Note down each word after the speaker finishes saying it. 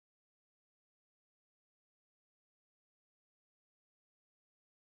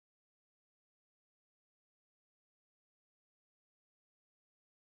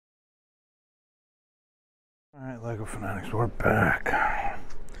Alright, Lego Fanatics, we're back.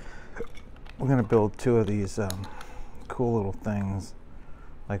 We're going to build two of these cool little things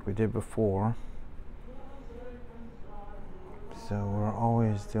like we did before. So we're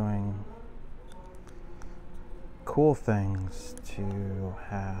always doing cool things to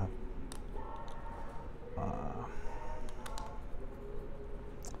have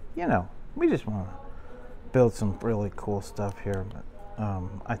you know, we just want to build some really cool stuff here. But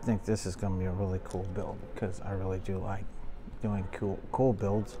I think this is going to be a really cool build because I really do like doing cool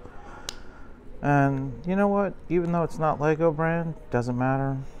builds. And you know what? Even though it's not Lego brand, doesn't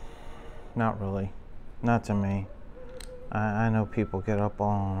matter. Not really. Not to me. I know people get up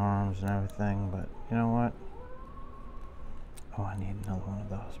all in arms and everything, but you know what? Oh, I need another one of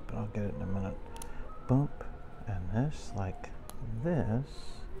those, but I'll get it in a minute. Boop. And this, like this.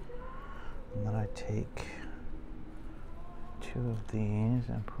 And then I take two of these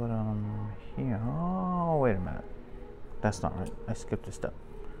and put them here. Oh, wait a minute. That's not right. I skipped a step.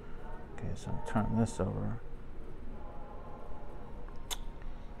 Okay, so I'll turn this over.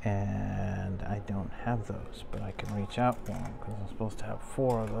 And I don't have those, but I can reach out for them because I'm supposed to have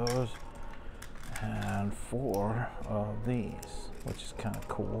 4 of those and 4 of these, which is kind of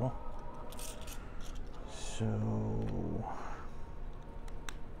cool. So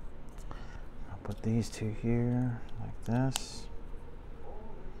I'll put these two here like this.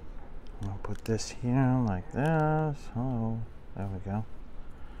 I'll put this here like this. Oh, there we go.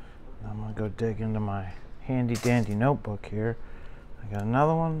 Now I'm gonna go dig into my handy dandy notebook here. I got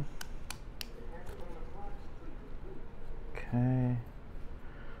another one. Okay.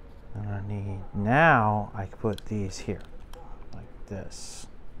 And I need, now I put these here like this.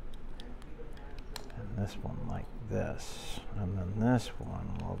 And this one like this. And then this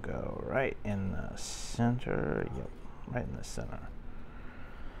one will go right in the center. Yep, right in the center.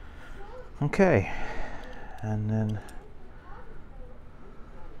 Okay. And then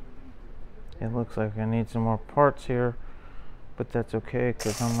it looks like I need some more parts here. But that's okay,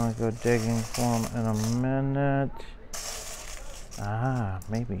 because I'm going to go digging for them in a minute. Ah,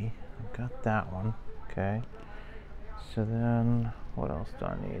 maybe. I've got that one. Okay. So then, what else do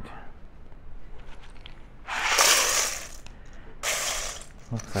I need?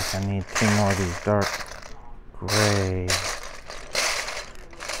 Looks like I need 2 more of these dark gray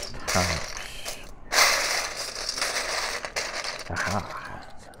types. Aha.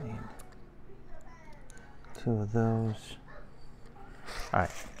 So I need 2 of those.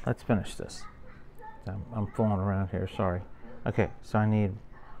 Alright, let's finish this. I'm fooling around here, sorry. Okay, so I'm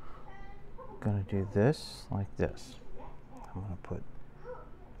gonna do this like this. I'm gonna put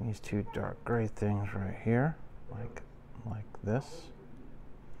these 2 dark gray things right here, like this.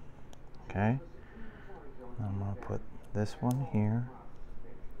 Okay. I'm gonna put this one here,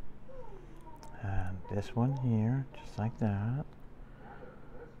 and this one here, just like that.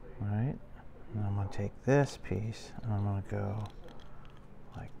 Right? And I'm gonna take this piece, and I'm gonna go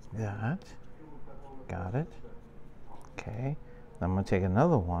like that. Got it. Okay. Then I'm going to take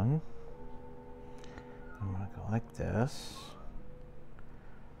another one. I'm going to go like this.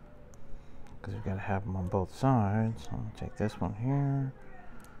 Because we've got to have them on both sides. I'm going to take this one here.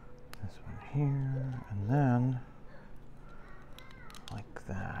 This one here. And then like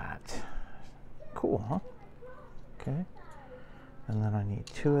that. Cool, huh? Okay. And then I need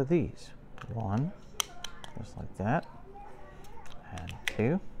 2 of these. 1. Just like that. And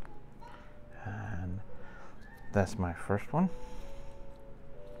 2. And that's my first one.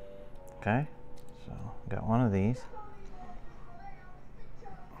 Okay, so got one of these.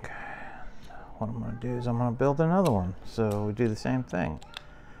 Okay, what I'm going to do is I'm going to build another one. So we do the same thing.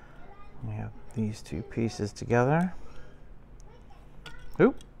 We have these 2 pieces together.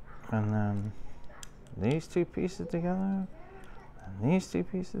 Oop, and then these 2 pieces together, and these 2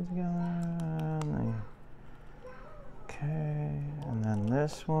 pieces together. And then, okay, and then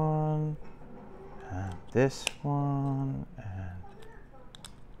this one. And this one, and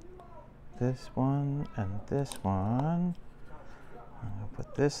this one, and this one. I'm going to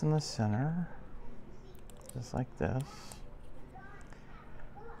put this in the center, just like this.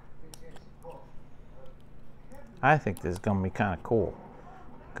 I think this is going to be kind of cool,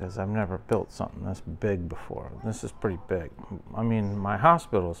 because I've never built something this big before. This is pretty big. I mean, my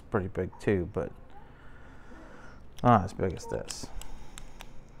hospital is pretty big too, but not as big as this.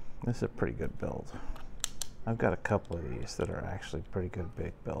 This is a pretty good build. I've got a couple of these that are actually pretty good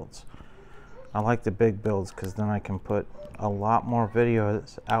big builds. I like the big builds because then I can put a lot more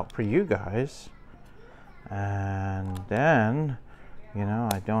videos out for you guys. And then, you know,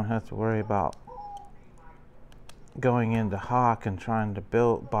 I don't have to worry about going into Hawk and trying to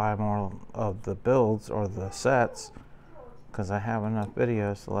buy more of the builds or the sets, because I have enough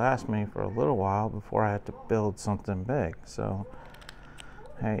videos to last me for a little while before I had to build something big. So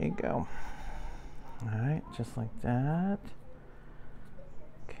there you go. All right, just like that.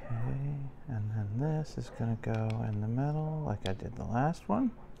 Okay, and then this is going to go in the middle like I did the last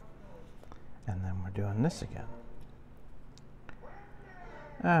one. And then we're doing this again.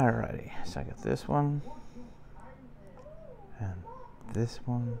 Alrighty, so I got this one and this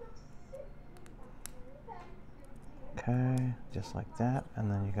one. Okay, just like that. And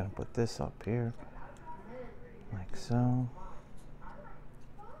then you're going to put this up here like so.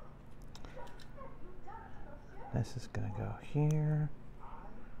 This is going to go here.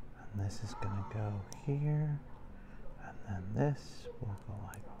 And this is going to go here. And then this will go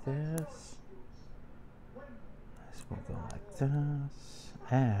like this. This will go like this.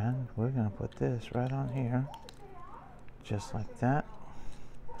 And we're going to put this right on here. Just like that.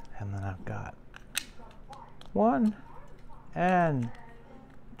 And then I've got 1 and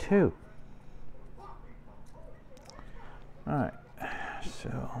 2. Alright,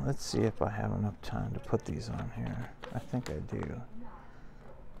 so let's see if I have enough time to put these on here. I think I do.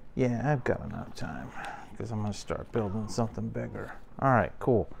 Yeah, I've got enough time because I'm going to start building something bigger. Alright,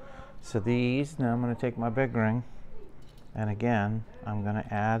 cool. So these, now I'm going to take my big ring, and again, I'm going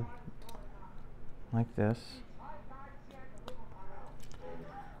to add like this.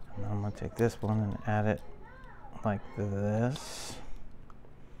 And then I'm going to take this one and add it like this.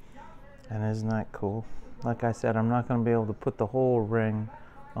 And isn't that cool? Like I said, I'm not going to be able to put the whole ring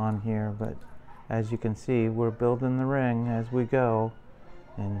on here, but as you can see, we're building the ring as we go,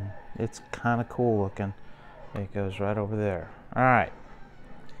 and it's kind of cool looking. It goes right over there. All right.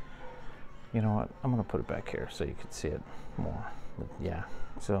 You know what? I'm going to put it back here so you can see it more. But yeah,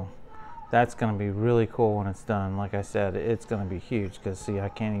 so that's going to be really cool when it's done. Like I said, it's going to be huge because, see, I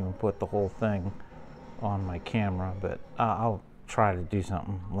can't even put the whole thing on my camera, but I'll try to do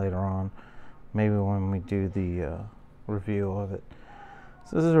something later on, maybe when we do the review of it.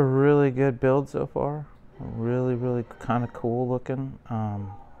 So this is a really good build so far. Really, really kind of cool looking.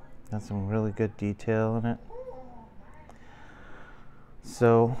 Got some really good detail in it.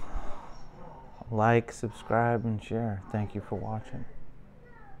 So like, subscribe, and share. Thank you for watching.